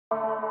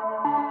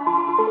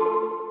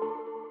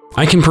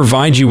I can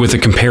provide you with a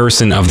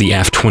comparison of the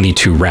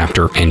F-22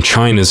 Raptor and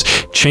China's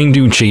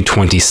Chengdu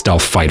J-20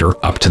 stealth fighter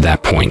up to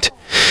that point.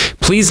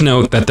 Please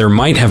note that there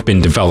might have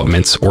been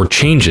developments or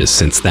changes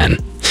since then.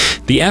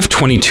 The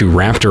F-22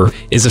 Raptor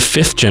is a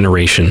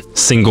fifth-generation,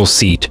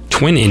 single-seat,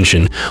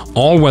 twin-engine,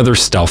 all-weather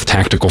stealth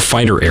tactical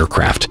fighter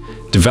aircraft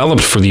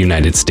developed for the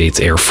United States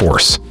Air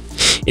Force.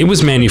 It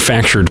was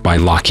manufactured by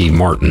Lockheed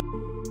Martin.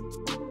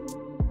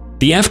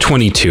 The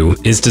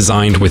F-22 is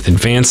designed with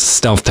advanced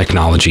stealth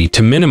technology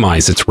to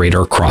minimize its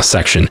radar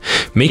cross-section,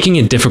 making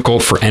it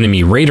difficult for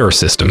enemy radar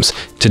systems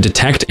to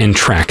detect and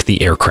track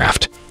the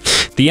aircraft.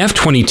 The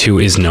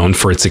F-22 is known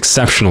for its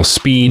exceptional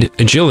speed,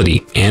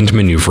 agility, and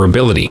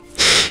maneuverability.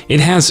 It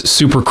has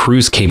super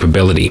cruise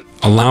capability,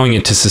 allowing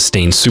it to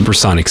sustain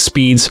supersonic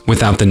speeds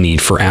without the need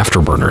for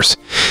afterburners.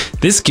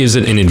 This gives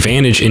it an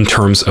advantage in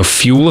terms of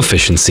fuel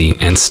efficiency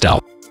and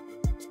stealth.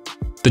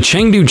 The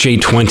Chengdu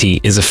J-20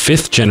 is a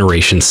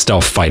fifth-generation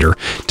stealth fighter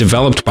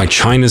developed by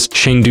China's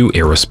Chengdu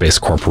Aerospace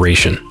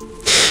Corporation.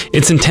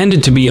 It's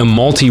intended to be a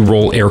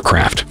multi-role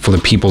aircraft for the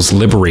People's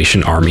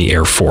Liberation Army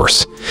Air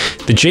Force.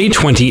 The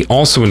J-20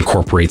 also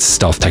incorporates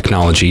stealth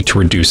technology to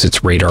reduce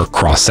its radar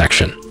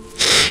cross-section.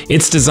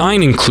 Its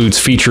design includes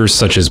features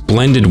such as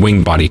blended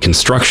wing body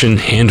construction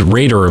and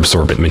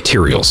radar-absorbent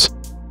materials.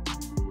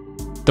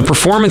 The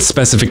performance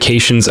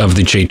specifications of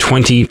the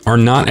J-20 are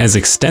not as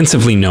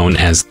extensively known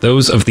as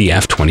those of the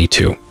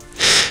F-22.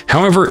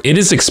 However, it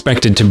is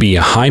expected to be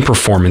a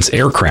high-performance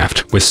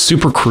aircraft with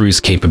super cruise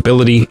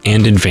capability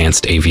and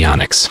advanced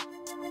avionics.